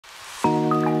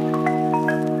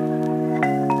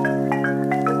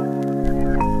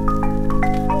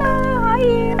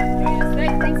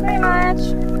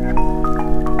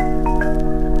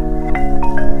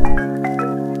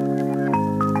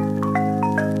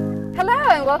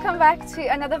and welcome back to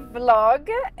another vlog.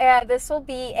 This will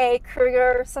be a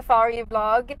Kruger safari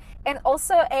vlog and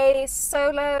also a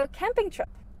solo camping trip.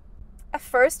 A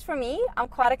first for me. I'm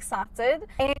quite excited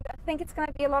and I think it's going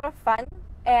to be a lot of fun,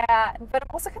 but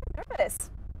I'm also kind of nervous.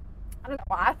 I don't know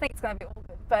why. I think it's going to be all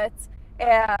good, but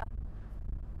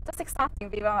just exciting to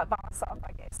be by myself,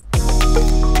 I guess.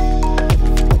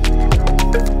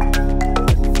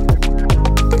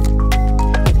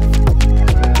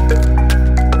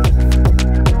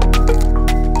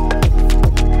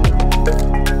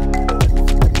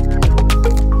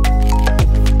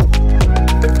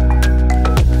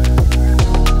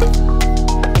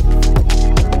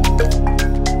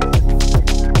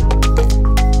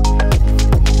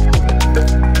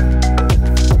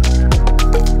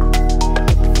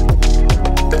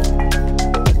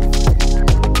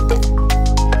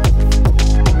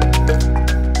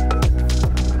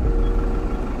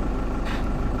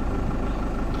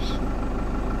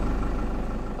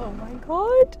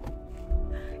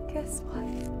 Guess what?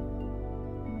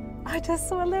 I just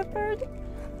saw a leopard.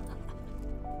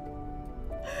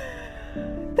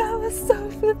 That was so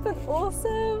flippin'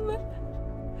 awesome.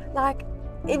 Like,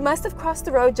 it must have crossed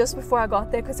the road just before I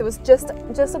got there because it was just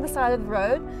on the side of the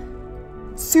road.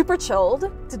 Super chilled,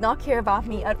 did not care about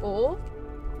me at all.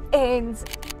 And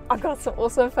I got some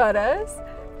awesome photos.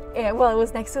 And well, it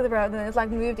was next to the road and it like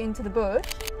moved into the bush.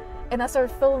 And I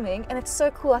started filming and it's so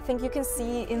cool. I think you can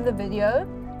see in the video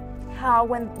how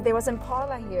when there was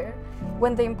impala here,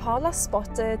 when the impala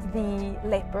spotted the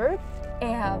leopard,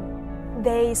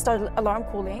 they started alarm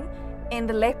calling, and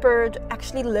the leopard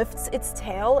actually lifts its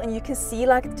tail and you can see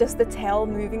like just the tail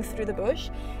moving through the bush,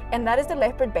 and that is the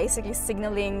leopard basically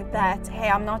signaling that, hey,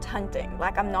 I'm not hunting,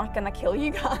 like I'm not gonna kill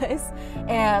you guys,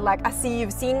 and like I see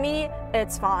you've seen me,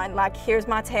 it's fine, like here's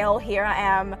my tail, here I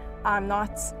am, I'm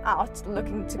not out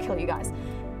looking to kill you guys.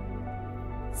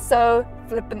 So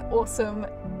flippin' awesome.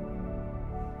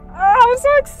 Oh, I'm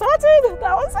so excited!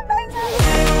 That was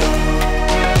amazing!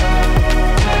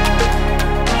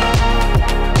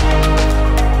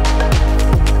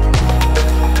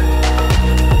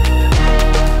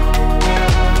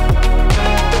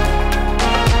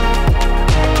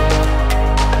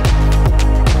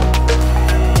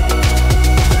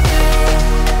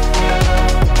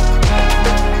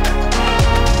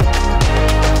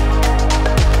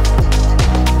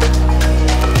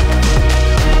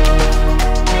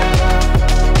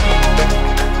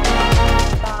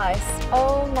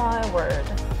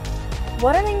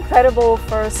 What an incredible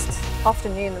first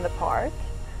afternoon in the park.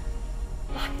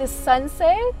 The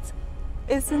sunset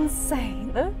is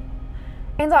insane.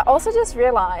 And I also just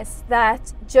realized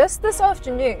that just this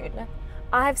afternoon,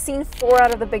 I've seen 4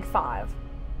 out of the big 5.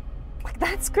 Like,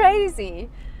 that's crazy.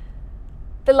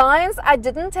 The lions I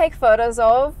didn't take photos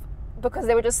of because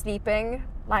they were just sleeping,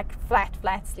 like flat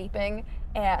sleeping.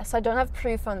 So I don't have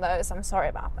proof on those. I'm sorry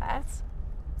about that.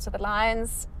 So the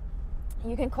lions,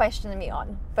 you can question me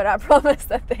on, but I promise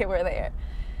that they were there.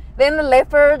 Then the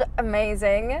leopard,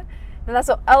 amazing. Then I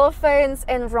saw elephants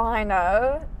and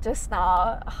rhino just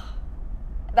now.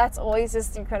 That's always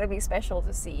just incredibly special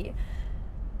to see.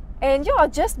 And yeah,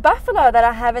 just buffalo that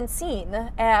I haven't seen,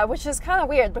 which is kind of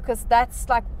weird because that's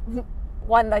like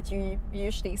one that you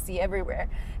usually see everywhere.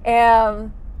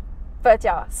 But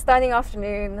yeah, stunning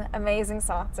afternoon, amazing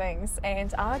sightings,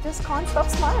 and I just can't stop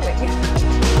smiling.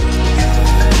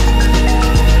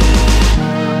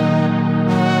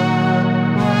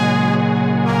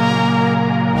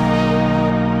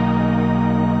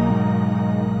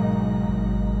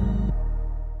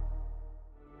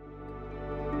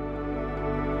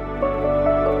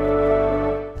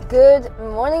 Good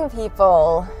morning,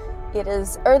 people. It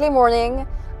is early morning.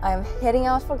 I'm heading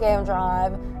out for game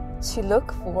drive to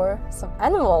look for some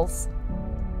animals.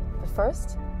 But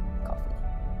first, coffee.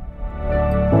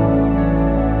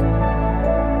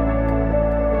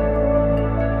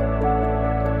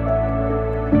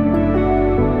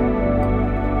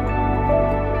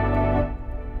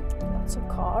 Lots of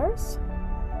cars,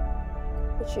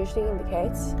 which usually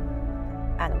indicates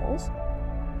animals.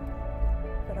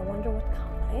 But I wonder what kind.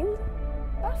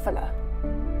 Buffalo.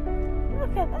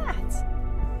 Look at that.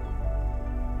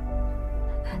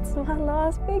 That's my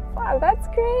last big 5. That's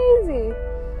crazy.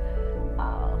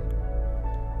 Oh.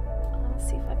 Let's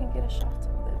see if I can get a shot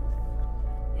of them.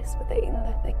 Yes, but they're in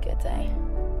the thicket, eh?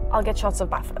 I'll get shots of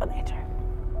buffalo later.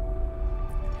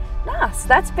 Nice.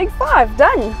 That's big 5.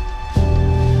 Done.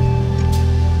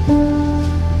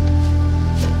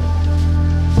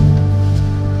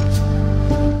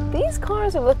 These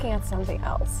cars are looking at something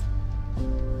else.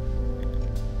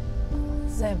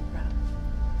 Zebra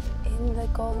in the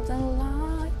golden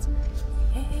light.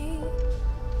 Hey.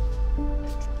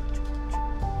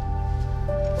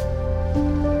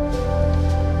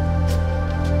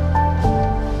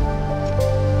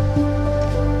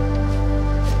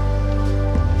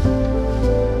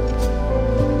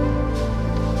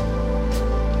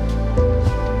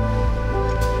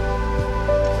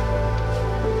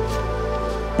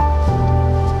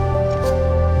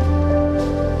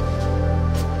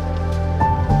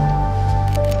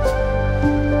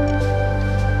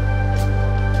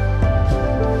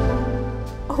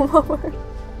 Oh my word.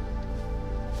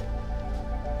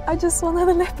 I just saw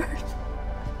another leopard.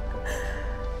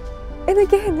 And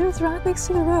again, it was right next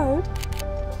to the road.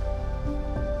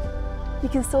 You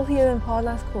can still hear the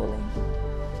impalas calling.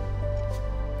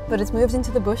 But it's moved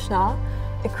into the bush now.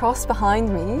 It crossed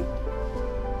behind me.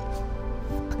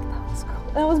 Fuck, that was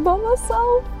cool. I was by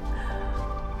myself.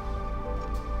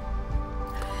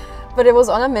 But it was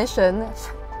on a mission,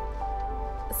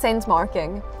 scent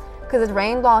marking, because it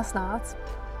rained last night.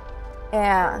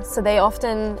 Yeah, so they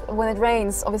often, when it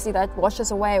rains, obviously that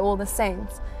washes away all the scent.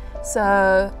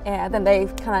 So yeah, then they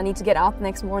kind of need to get out the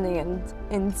next morning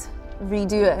and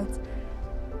redo it.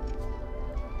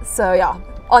 So yeah,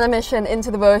 on a mission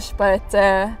into the bush, but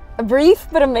a brief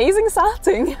but amazing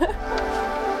sighting.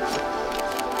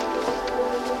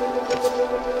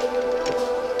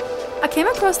 I came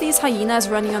across these hyenas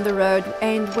running on the road,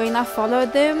 and when I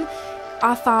followed them,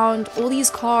 I found all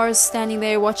these cars standing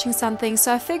there watching something.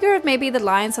 So I figured maybe the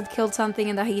lions had killed something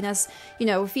and the hyenas, you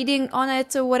know, were feeding on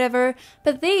it or whatever.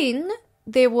 But then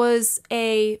there was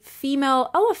a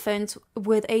female elephant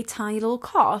with a tiny little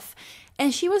calf.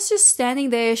 And she was just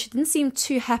standing there. She didn't seem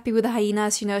too happy with the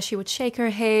hyenas. You know, she would shake her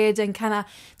head and kind of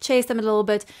chase them a little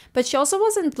bit. But she also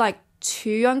wasn't like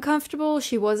too uncomfortable.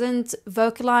 She wasn't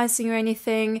vocalizing or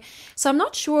anything. So I'm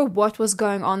not sure what was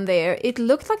going on there. It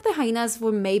looked like the hyenas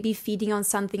were maybe feeding on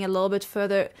something a little bit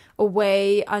further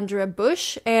away under a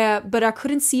bush, but I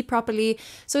couldn't see properly.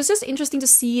 So it's just interesting to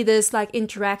see this like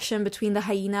interaction between the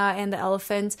hyena and the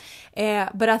elephant.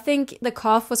 But I think the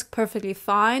calf was perfectly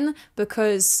fine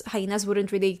because hyenas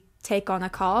wouldn't really take on a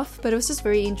calf, but it was just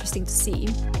very interesting to see.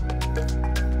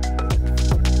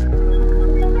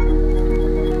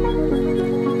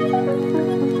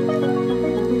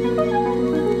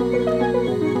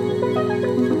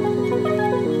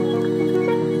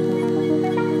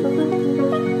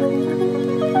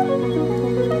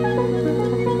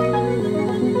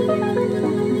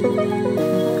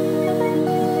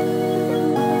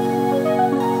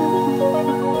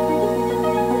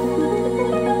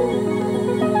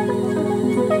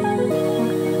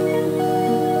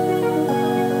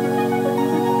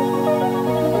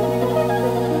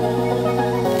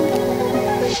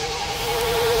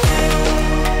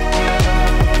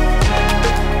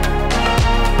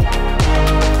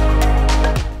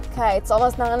 It's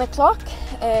almost 9 o'clock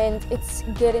and it's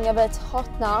getting a bit hot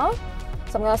now,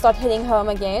 so I'm gonna start heading home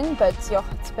again. But yeah,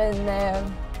 it's been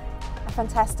a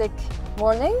fantastic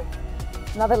morning.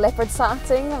 Another leopard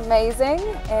sighting, amazing,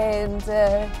 and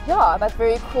yeah, that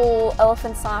very cool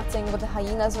elephant sighting with the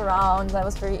hyenas around. That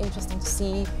was very interesting to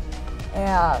see.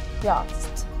 Yeah,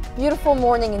 just beautiful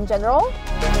morning in general.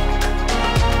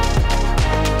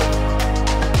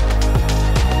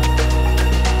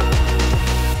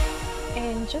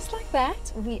 Just like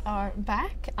that, we are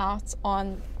back out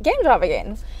on game drive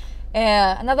again.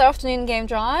 Another afternoon game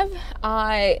drive.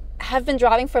 I have been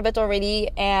driving for a bit already,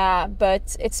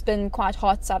 but it's been quite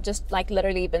hot, so I've just like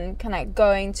literally been kind of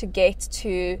going to get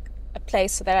to a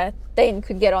place so that I then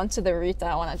could get onto the route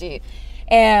that I want to do.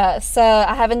 So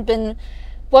I haven't been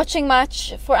watching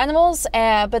much for animals,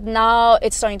 but now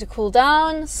it's starting to cool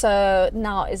down, so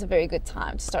now is a very good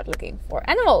time to start looking for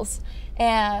animals.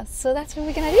 So that's what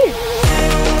we're gonna do.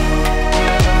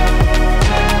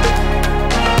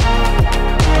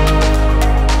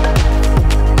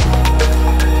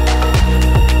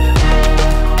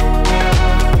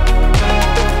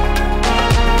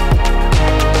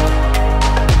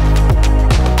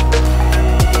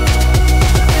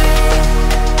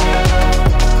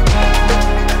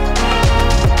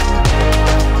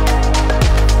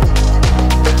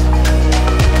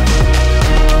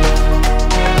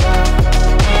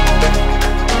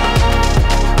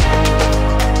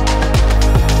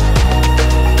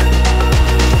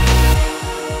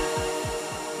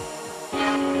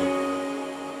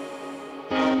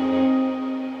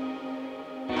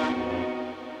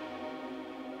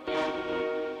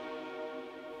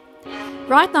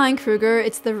 Right now in Kruger,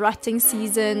 it's the rutting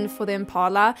season for the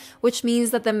impala, which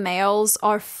means that the males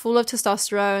are full of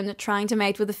testosterone, trying to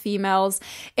mate with the females,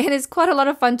 and it's quite a lot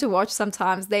of fun to watch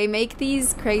sometimes. They make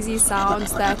these crazy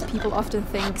sounds that people often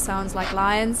think sounds like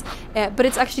lions, but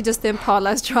it's actually just the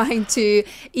impalas trying to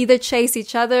either chase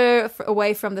each other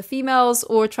away from the females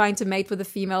or trying to mate with the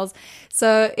females.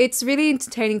 So it's really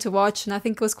entertaining to watch, and I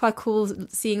think it was quite cool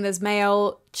seeing this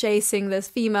male chasing this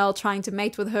female, trying to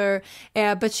mate with her,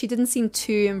 but she didn't seem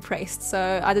too impressed,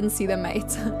 so I didn't see them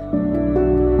mate.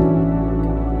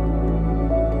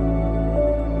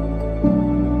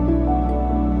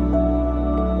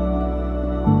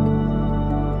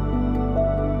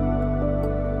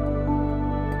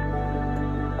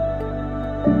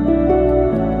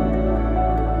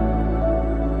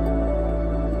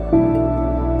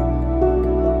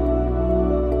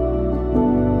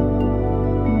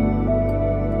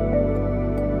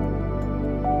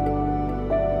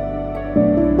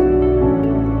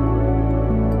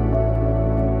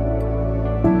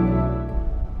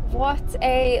 what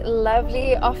a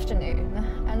lovely afternoon.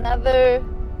 Another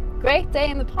great day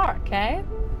in the park, eh?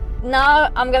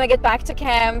 Now I'm gonna get back to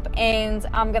camp and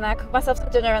I'm gonna cook myself some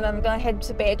dinner and then I'm gonna head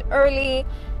to bed early.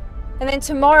 And then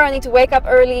tomorrow I need to wake up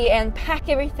early and pack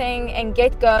everything and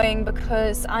get going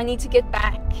because I need to get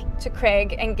back to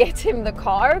Craig and get him the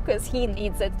car because he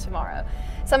needs it tomorrow.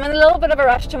 So I'm in a little bit of a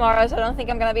rush tomorrow, so I don't think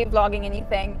I'm going to be vlogging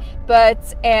anything.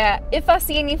 But if I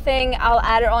see anything, I'll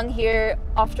add it on here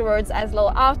afterwards as a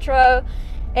little outro.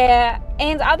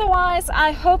 And otherwise,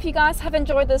 I hope you guys have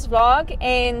enjoyed this vlog,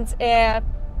 and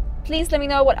please let me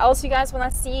know what else you guys want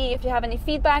to see. If you have any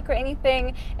feedback or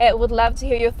anything, would love to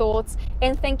hear your thoughts.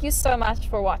 And thank you so much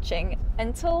for watching.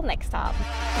 Until next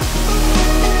time.